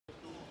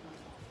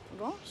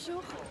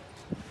Bonjour.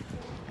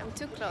 I'm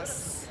too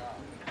close.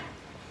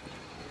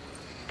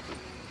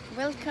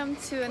 Welcome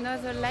to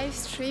another live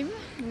stream.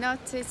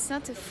 It's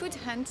not a food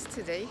hunt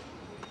today.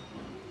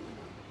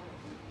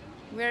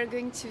 We are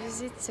going to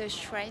visit a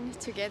shrine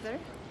together.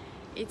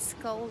 It's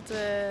called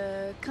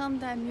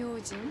Kanda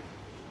Myojin.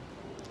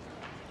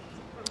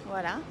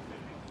 Voilà.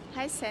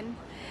 Hi Sen.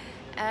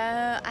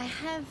 I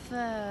have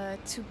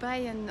to buy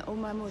an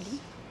omamori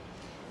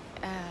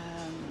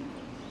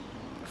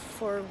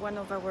for one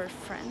of our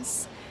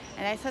friends,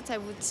 and I thought I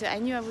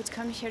knew I would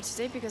come here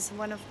today because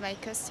one of my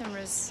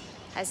customers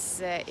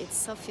has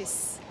his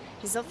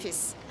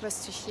office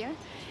close to here,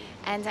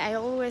 and I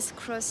always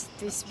cross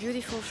this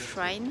beautiful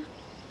shrine.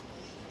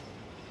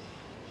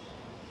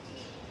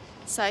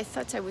 So I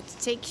thought I would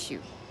take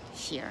you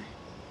here.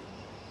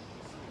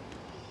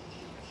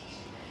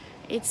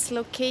 It's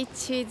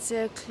located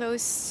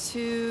close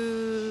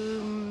to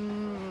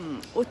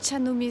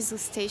Ochanomizu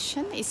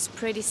station. It's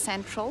pretty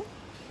central.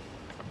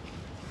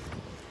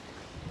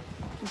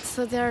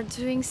 So they are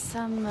doing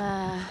some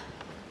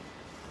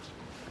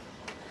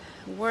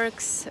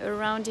works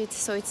around it.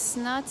 So it's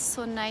not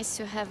so nice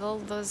to have all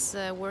those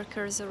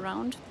workers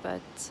around,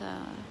 but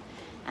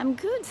I'm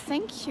good,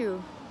 thank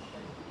you.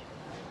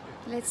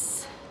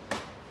 Let's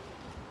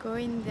go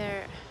in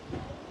there.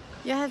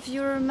 You have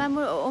your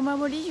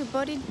omamori, you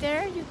bought it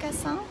there,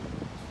 Yuka-san?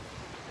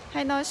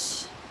 Hi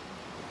Nosh.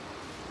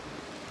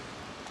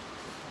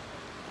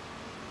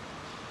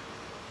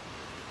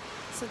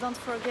 So don't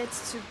forget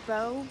to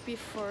bow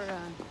before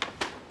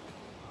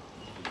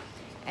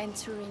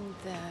entering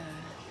the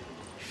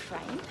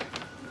shrine.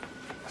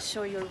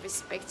 Show your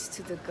respect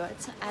to the god.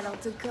 Alors,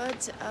 the god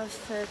of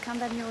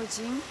Kanda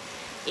Myojin,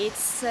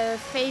 it's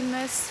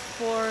famous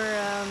for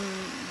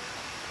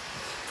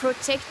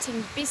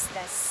protecting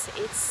business.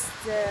 It's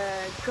the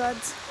god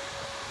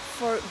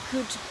for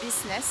good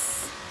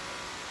business.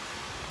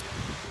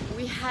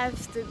 We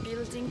have the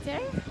building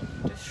there,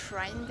 the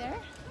shrine there.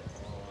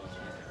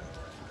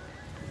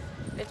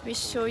 Let me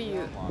show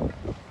you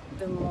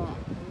the mont.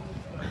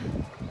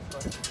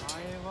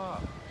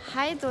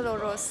 Hi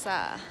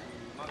Dolorosa.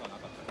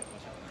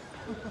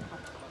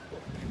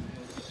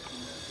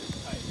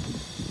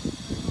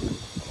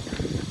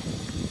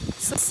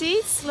 So see,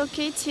 it's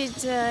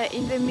located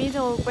in the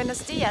middle,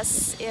 Buenos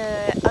Dias,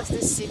 of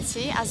the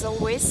city, as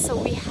always. So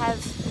we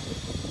have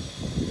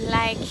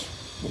like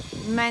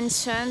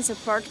mansions,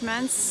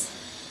 apartments,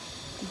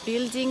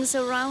 buildings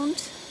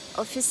around,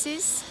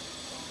 offices,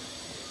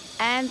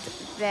 and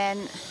then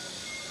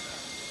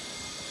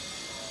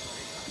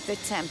the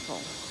temple.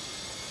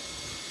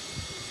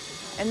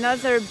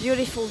 Another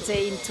beautiful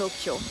day in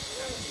Tokyo.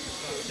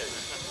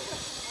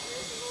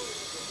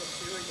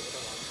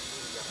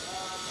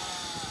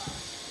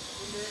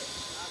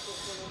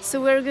 So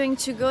we're going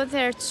to go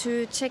there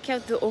to check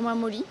out the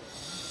omamori.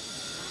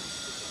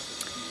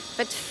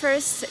 But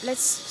first,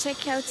 let's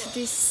check out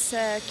this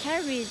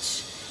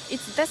carriage.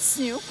 That's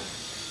new.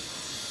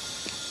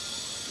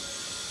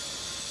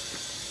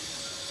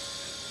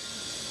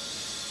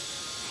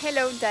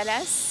 Hello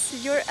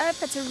Dallas, you're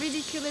up at a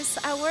ridiculous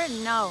hour?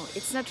 No,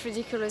 it's not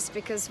ridiculous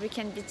because we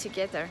can be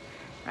together,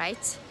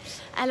 right?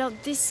 Alors,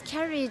 this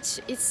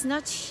carriage, it's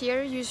not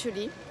here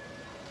usually.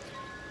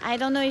 I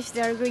don't know if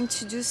they're going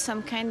to do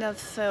some kind of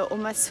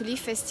Omatsuri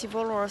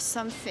festival or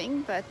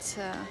something, but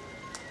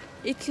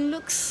it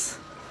looks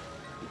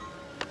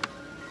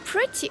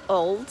pretty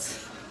old.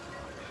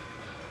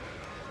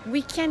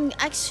 We can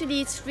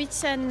actually, it's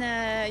written,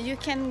 you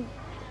can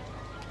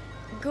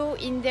go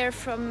in there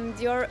from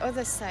the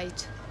other side.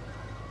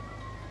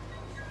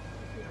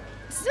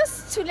 It's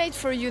just too late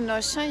for you,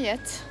 Nosha,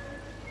 yet.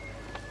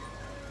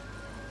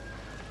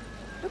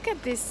 Look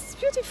at this, it's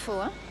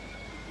beautiful, huh?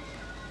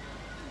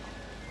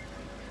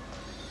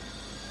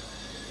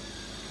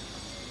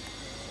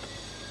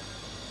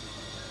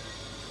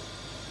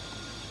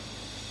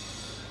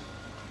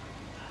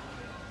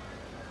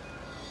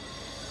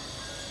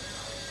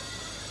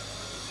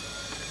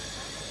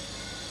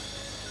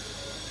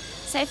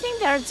 So I think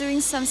they are doing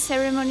some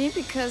ceremony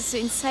because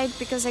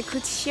I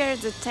could hear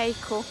the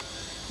taiko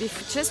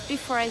just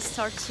before I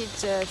started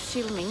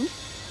filming.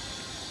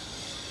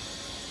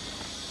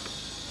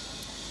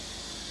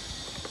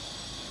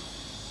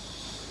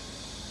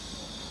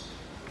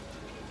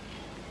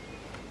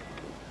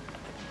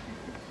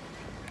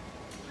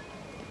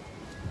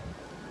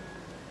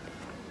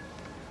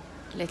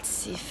 Let's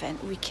see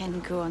if we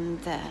can go on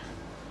there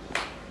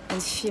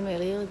and film a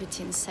little bit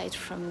inside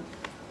from.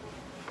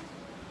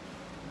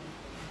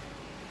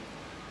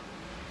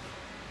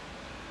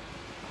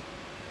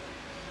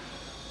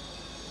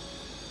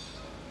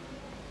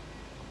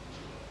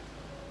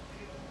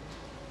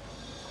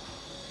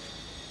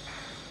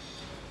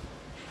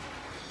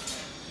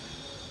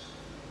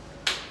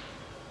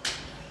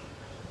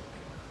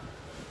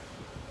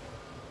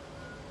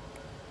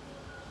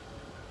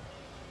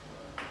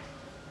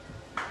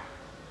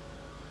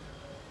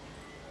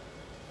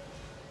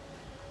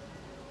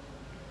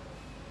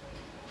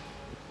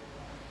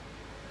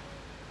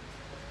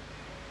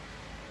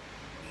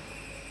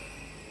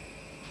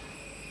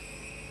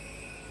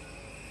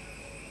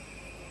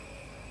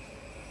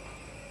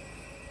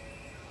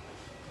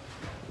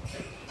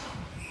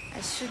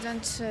 I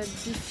shouldn't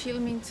be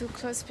filming too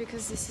close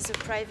because this is a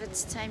private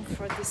time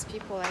for these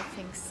people, I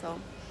think so.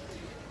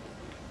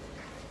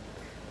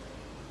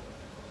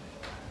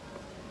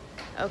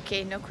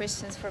 Okay, no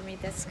questions for me,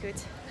 that's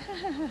good.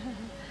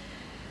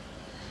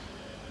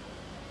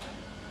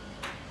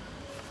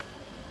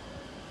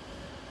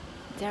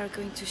 They are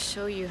going to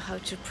show you how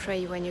to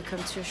pray when you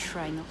come to a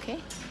shrine, okay?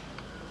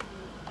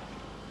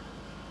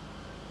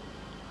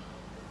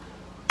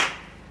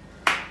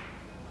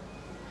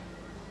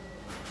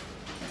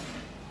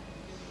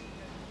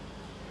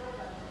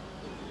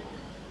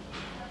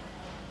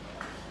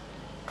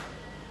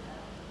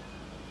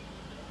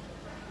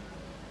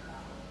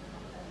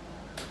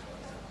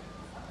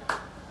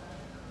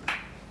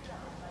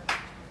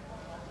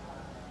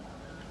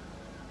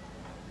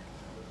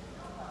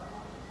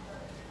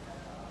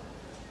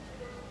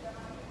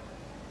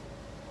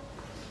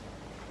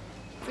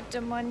 Put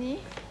the money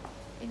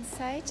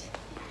inside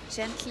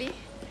gently,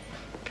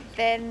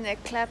 then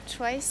clap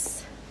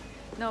twice.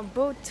 No,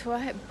 bow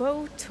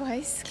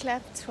twice,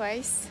 clap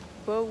twice,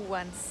 bow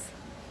once.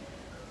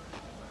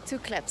 2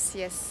 claps,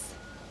 yes.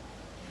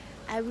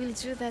 I will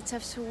do that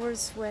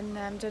afterwards when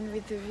I'm done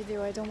with the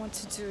video. I don't want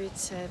to do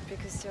it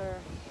because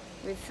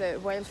you're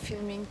while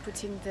filming,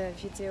 putting the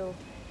video,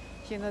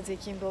 you know, the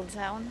gimbal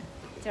down.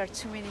 There are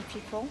too many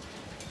people.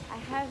 I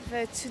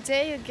have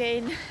today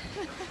again,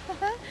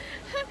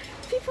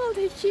 people,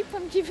 they keep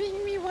on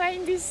giving me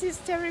wine, this is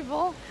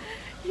terrible,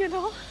 you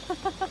know.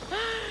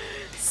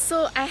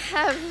 So I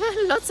have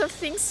lots of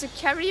things to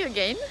carry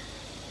again.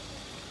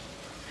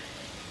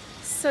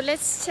 So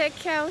let's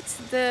check out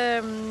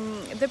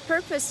the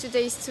purpose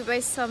today is to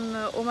buy some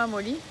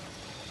omamori.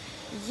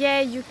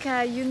 Yeah,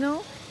 you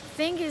know,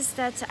 thing is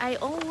that I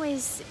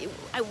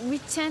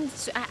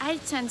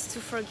tend to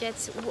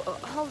forget.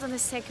 Hold on a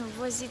second,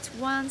 was it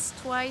once,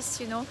 twice,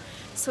 you know?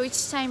 So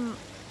each time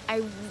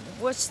I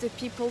watch the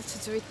people to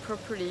do it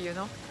properly, you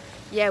know?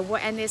 Yeah,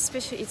 and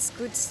especially it's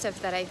good stuff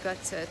that I got,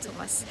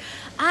 Thomas.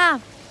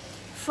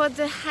 For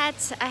the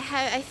hat,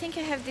 I think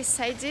I have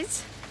decided,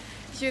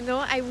 you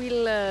know, I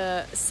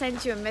will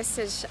send you a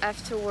message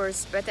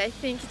afterwards, but I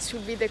think it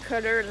should be the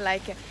color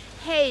like,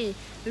 hey,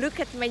 look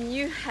at my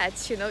new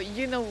hat, you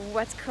know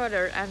what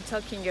color I'm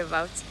talking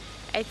about.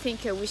 I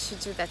think we should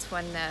do that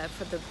one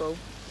for the bow.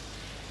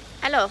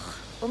 Alors,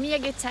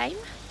 omiyage time,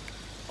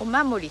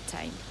 omamori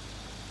time.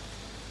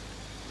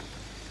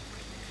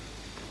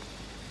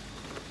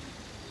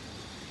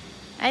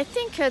 I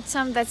think,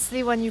 Tom, that's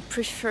the one you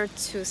prefer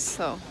too,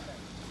 so.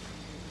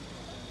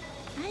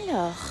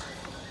 Alors,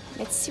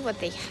 let's see what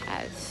they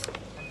have.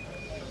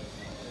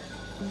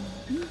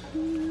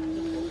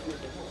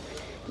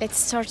 Let's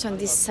start on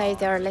this side,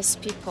 there are less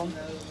people.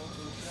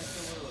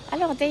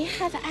 Alors, they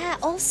have,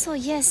 also,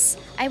 yes,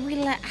 I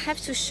will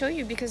have to show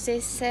you because they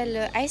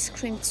sell ice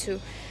cream too.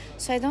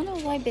 So I don't know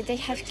why, but they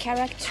have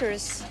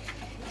characters.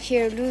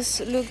 Here,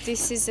 look,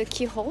 this is a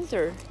key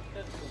holder.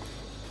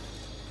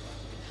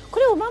 こ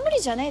れお守り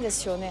じゃないで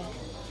すよね。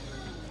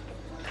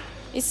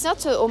It's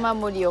not a お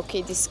守り,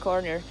 okay, this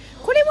corner.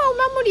 これは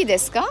お守りで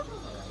すか？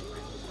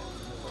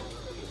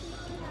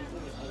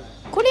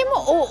これ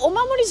もお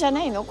守りじゃ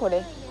ないのこ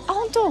れ。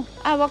本当？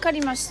わか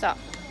りました。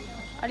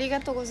あり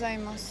がとうござい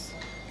ます。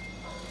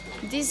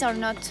These are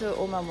not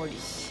お守り。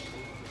ち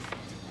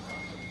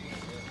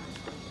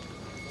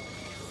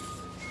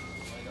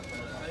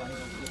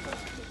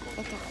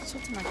ょ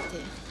っと待っ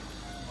て。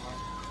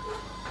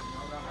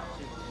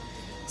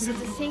So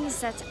the thing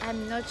is that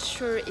I'm not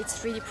sure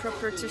it's really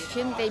proper to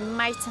film. They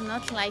might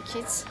not like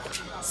it.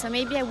 So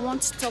maybe I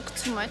won't talk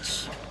too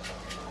much.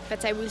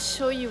 But I will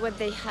show you what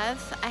they have.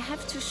 I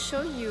have to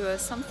show you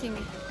something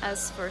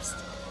else first.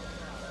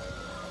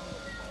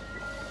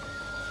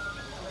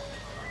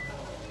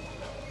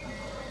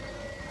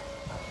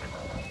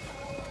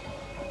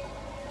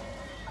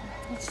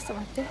 Just a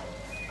minute.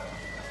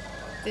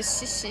 The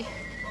shishi.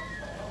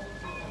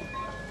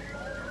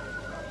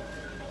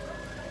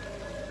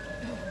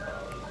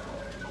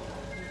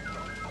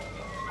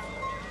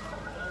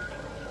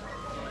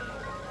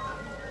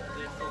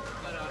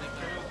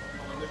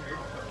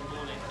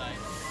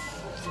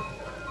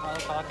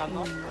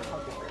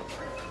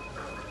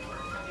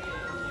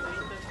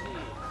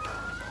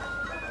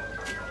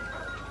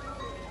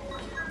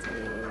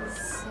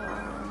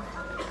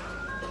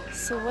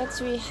 So what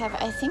do we have?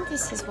 I think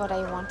this is what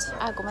I want.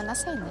 ごめんな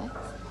さいね.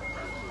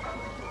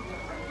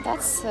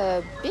 That's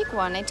a big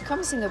one. It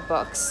comes in a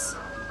box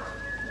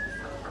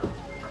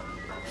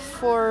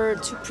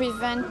to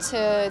prevent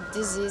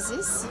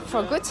diseases,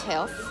 for good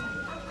health.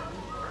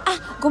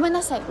 ごめん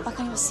なさい. わ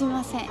かりました。すみ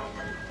ません.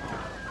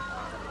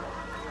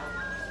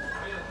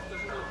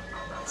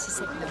 She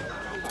said no.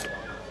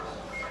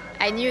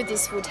 I knew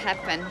this would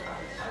happen.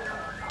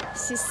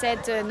 She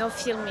said no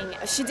filming.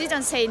 She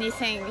didn't say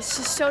anything.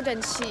 She showed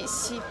and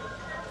she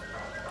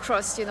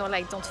crossed, you know,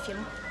 like don't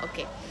film.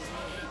 Okay.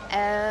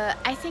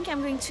 I think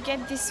I'm going to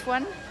get this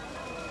one.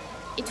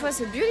 It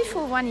was a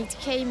beautiful one. It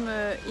came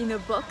in a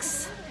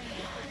box.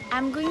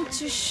 I'm going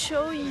to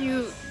show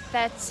you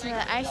that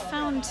I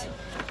found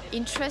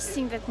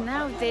interesting that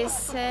now they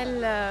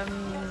sell,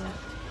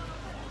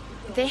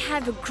 they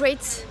have a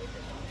great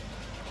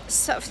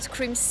soft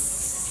cream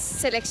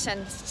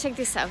selection. Check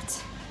this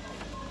out.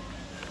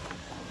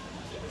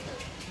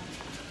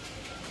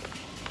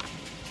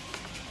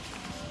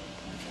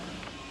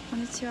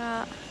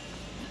 Konnichiwa.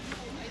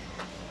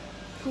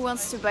 Who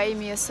wants to buy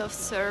me a soft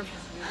serve?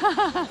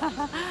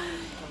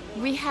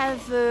 We have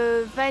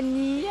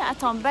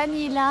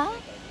vanilla,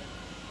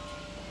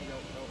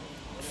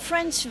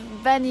 French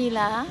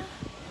vanilla,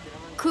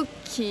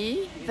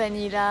 cookie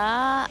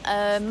vanilla,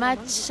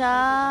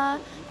 matcha,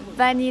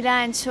 vanilla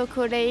and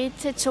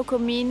chocolate, choco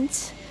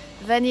mint,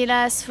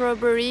 vanilla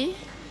strawberry.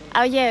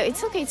 Oh yeah,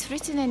 it's okay, it's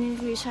written in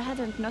English, I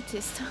hadn't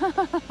noticed.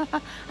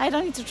 I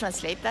don't need to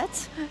translate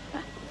that.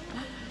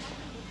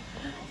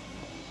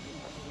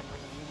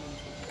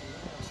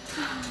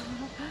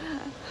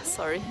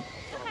 Sorry.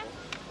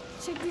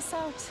 Check this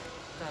out.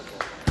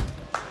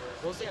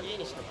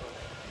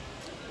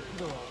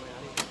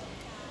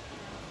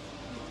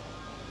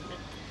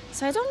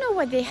 So I don't know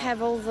why they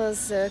have all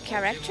those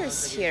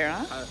characters here.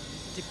 Huh?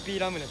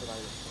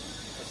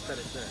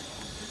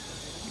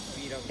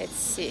 Let's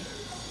see.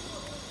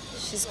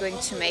 She's going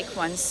to make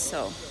one,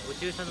 so.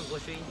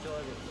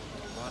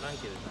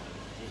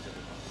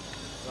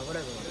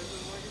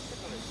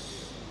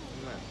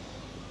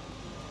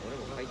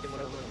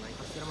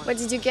 What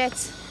did you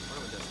get?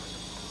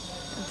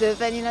 The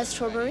vanilla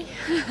strawberry?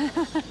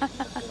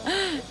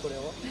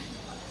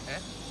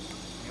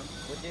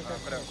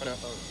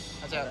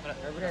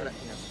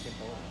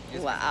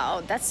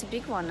 Wow, that's a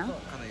big one, huh?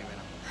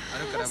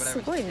 That's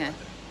good, huh?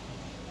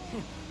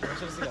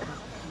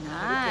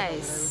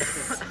 Nice.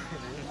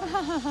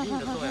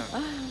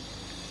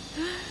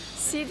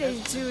 See, they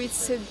do,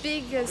 it's a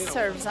big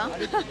serves, huh?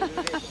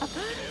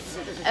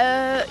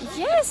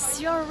 Yes,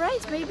 you're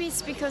right. Maybe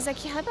it's because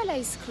Akihabara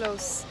is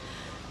close.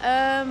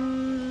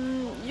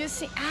 You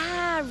think,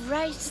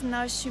 right,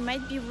 now she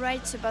might be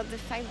right about the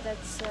fact that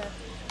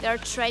they are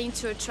trying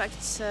to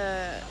attract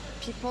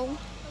people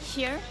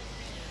here.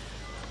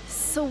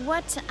 So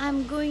what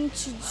I'm going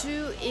to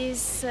do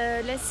is,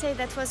 let's say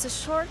that was a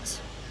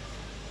short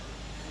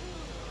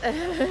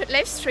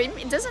live stream.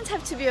 It doesn't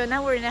have to be an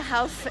hour and a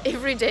half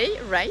every day,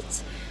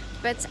 right?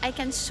 But I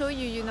can show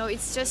you, you know,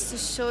 it's just to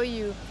show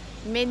you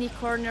many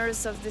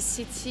corners of the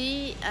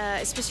city,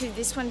 especially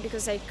this one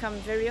because I come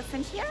very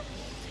often here.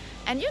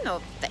 And you know,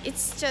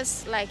 it's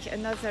just like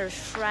another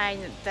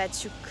shrine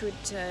that you could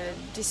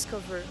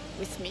discover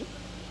with me.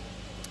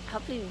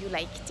 Hopefully you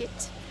liked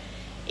it.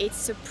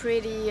 It's a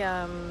pretty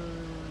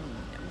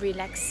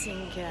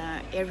relaxing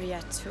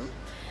area too.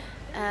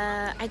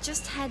 I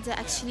just had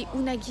actually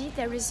unagi.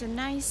 There is a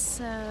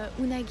nice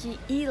unagi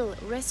hill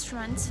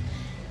restaurant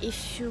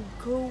if you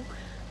go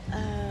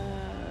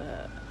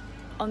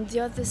on the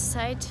other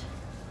side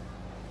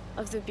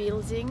of the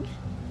building.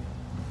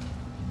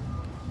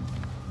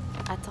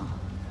 Attends,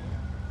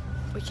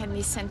 we can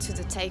listen to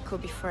the taiko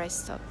before I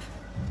stop.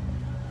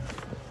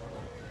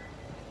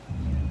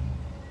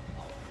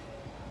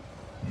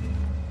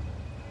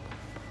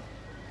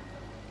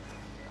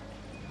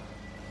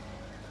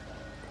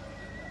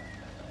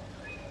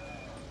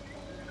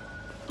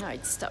 Oh,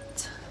 it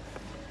stopped.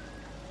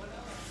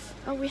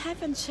 Oh, we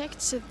haven't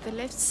checked the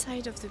left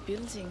side of the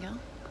building, huh?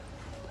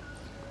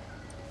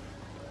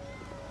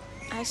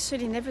 I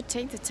actually never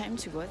take the time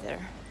to go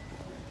there.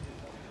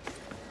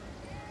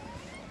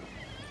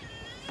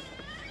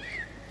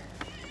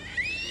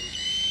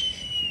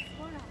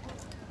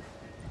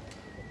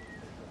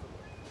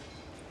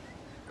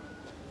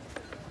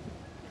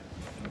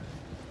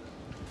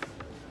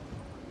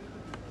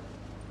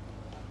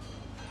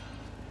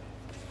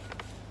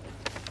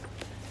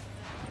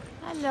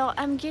 Alors,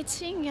 I'm going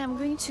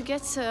to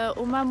get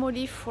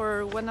omamori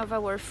for one of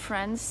our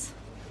friends.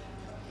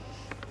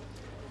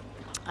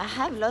 I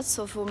have lots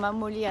of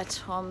omamori at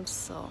home,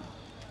 so.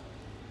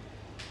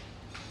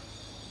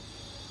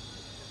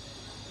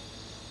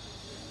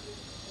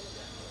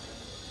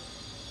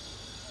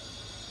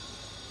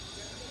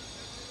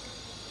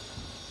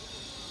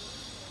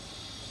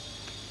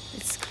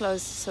 It's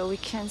closed, so we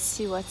can't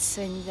see what's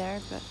in there,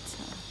 but.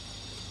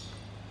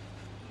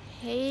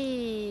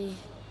 Hey!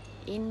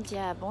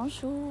 India,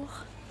 bonjour.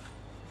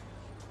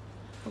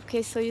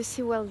 Okay, so you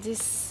see, well,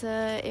 this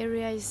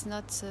area is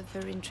not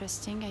very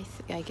interesting,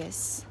 I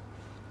guess.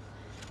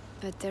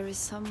 But there is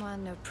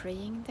someone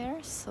praying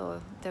there,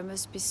 so there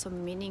must be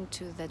some meaning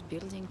to that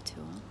building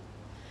too.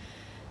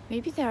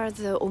 Maybe there are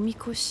the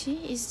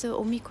omikoshi. Is the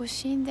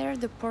omikoshi in there?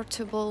 The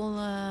portable,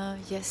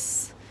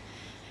 yes.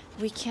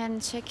 We can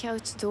check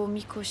out the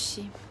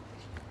omikoshi.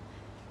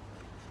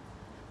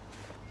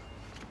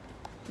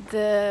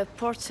 The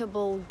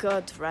portable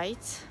god,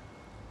 right?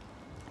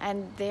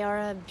 And they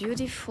are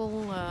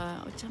beautiful.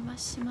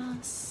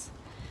 Ojamasimasu.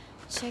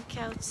 Check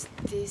out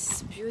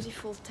this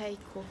beautiful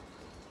taiko.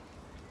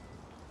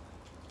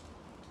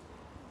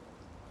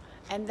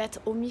 And that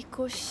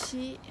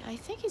omikoshi, I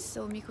think it's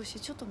the omikoshi.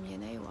 ちょっと見え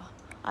ないわ.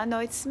 No,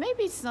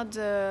 maybe it's not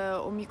the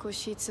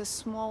omikoshi. It's a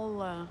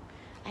small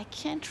I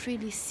can't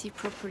really see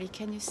properly.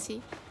 Can you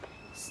see?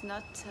 It's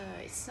not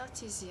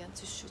easy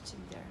to shoot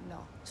in there.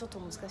 No, ちょっと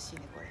難しい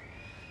ねこれ.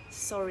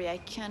 Sorry, I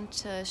can't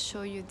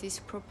show you this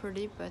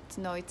properly, but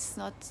no, it's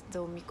not the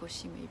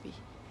omikoshi maybe.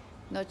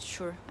 Not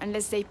sure,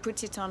 unless they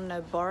put it on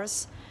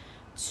bars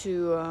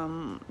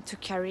to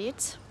carry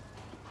it.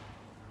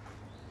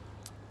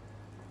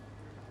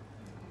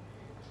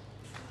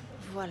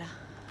 Voilà.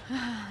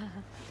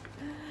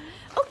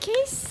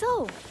 Okay,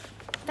 so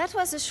that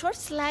was a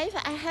short live.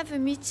 I have a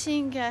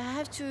meeting. I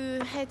have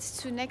to head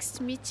to next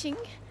meeting.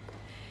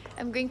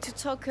 I'm going to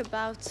talk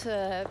about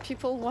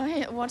people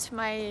want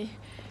my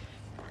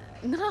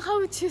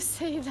how to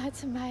say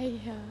that my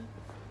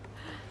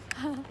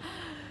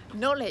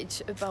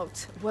knowledge about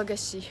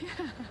wagashi,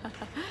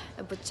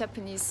 about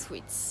Japanese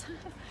sweets.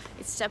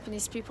 It's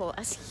Japanese people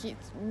asking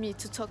me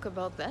to talk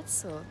about that,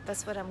 so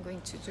that's what I'm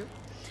going to do.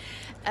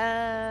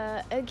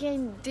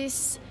 Again,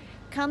 this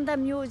Kanda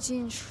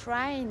Myojin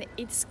Shrine,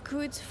 it's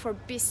good for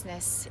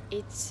business.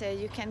 It's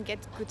you can get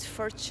good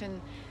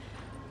fortune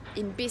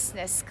in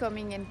business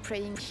coming and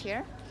praying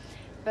here.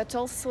 But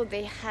also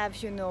they have,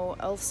 you know,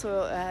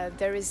 also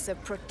there is a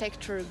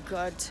protector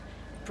god.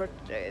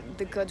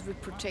 The god will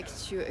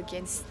protect you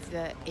against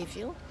the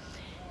evil.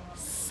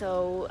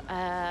 So,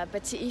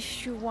 but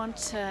if you want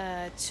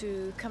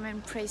to come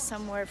and pray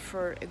somewhere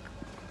for a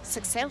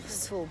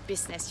successful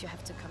business, you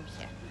have to come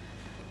here.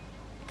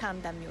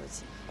 Kanda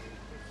Myojin.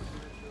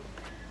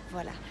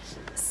 Voilà.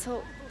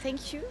 So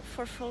thank you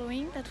for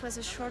following. That was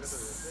a short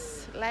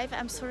live.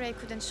 I'm sorry I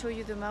couldn't show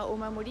you the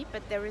omamori,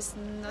 but there is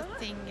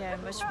nothing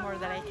much more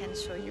that I can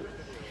show you.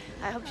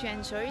 I hope you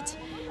enjoyed.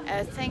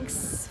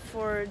 Thanks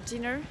for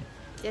dinner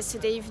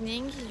yesterday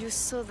evening. You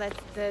saw that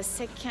the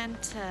second,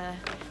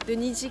 the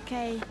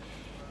Nijikai,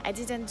 I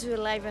didn't do a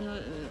live on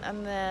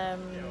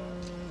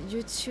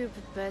YouTube,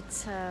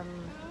 but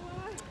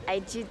I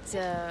did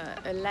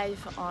a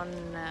live on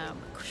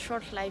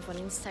short live on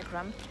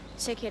Instagram.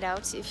 Check it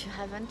out if you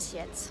haven't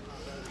yet.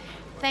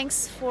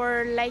 Thanks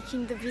for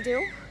liking the video.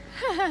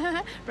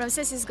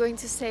 Ramses is going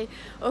to say,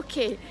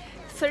 okay,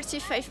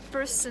 35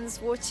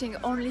 persons watching,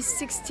 only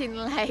 16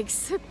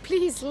 likes.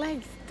 Please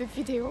like the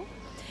video.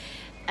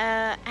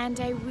 And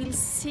I will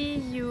see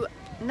you,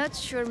 not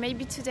sure,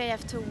 maybe today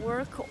after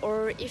work,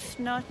 or if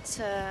not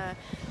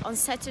on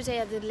Saturday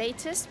at the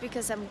latest,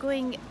 because I'm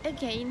going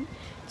again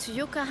to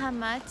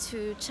Yokohama,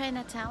 to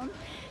Chinatown.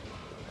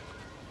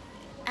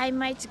 I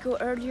might go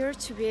earlier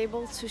to be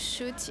able to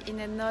shoot in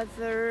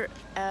another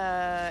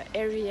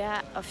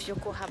area of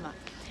Yokohama.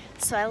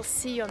 So I'll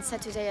see you on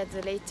Saturday at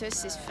the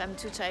latest if I'm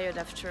too tired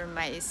after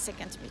my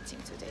second meeting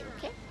today,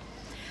 okay?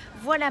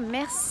 Voilà,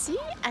 merci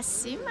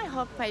Asim. I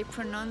hope I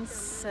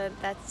pronounce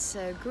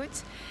that good.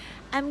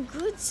 I'm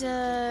good,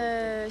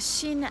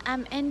 Shin.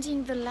 I'm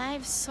ending the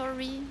live.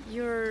 Sorry,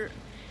 you're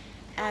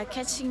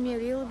catching me a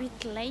little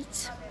bit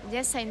late.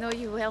 Yes, I know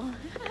you well.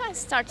 I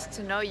started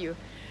to know you.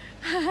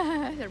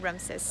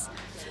 Ramses.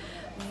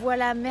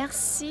 Voilà,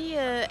 merci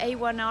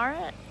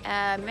A1R.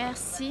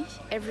 Merci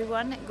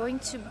everyone. I'm going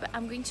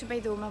to buy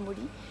the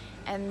omamori,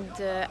 and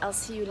I'll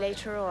see you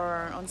later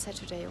or on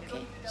Saturday.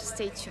 Okay, just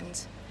stay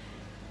tuned.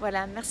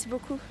 Voilà, merci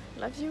beaucoup.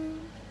 Love you.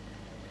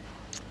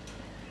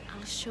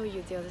 I'll show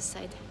you the other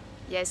side.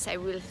 Yes, I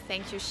will.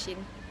 Thank you, Shin.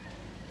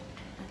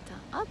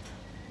 Attends, hop.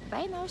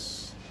 Bye,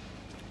 Nosh.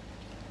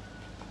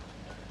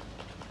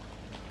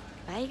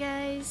 Bye,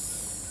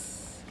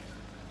 guys.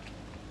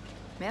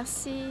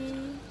 Merci.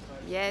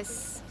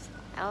 Yes,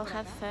 I'll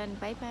have fun.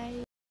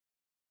 Bye-bye.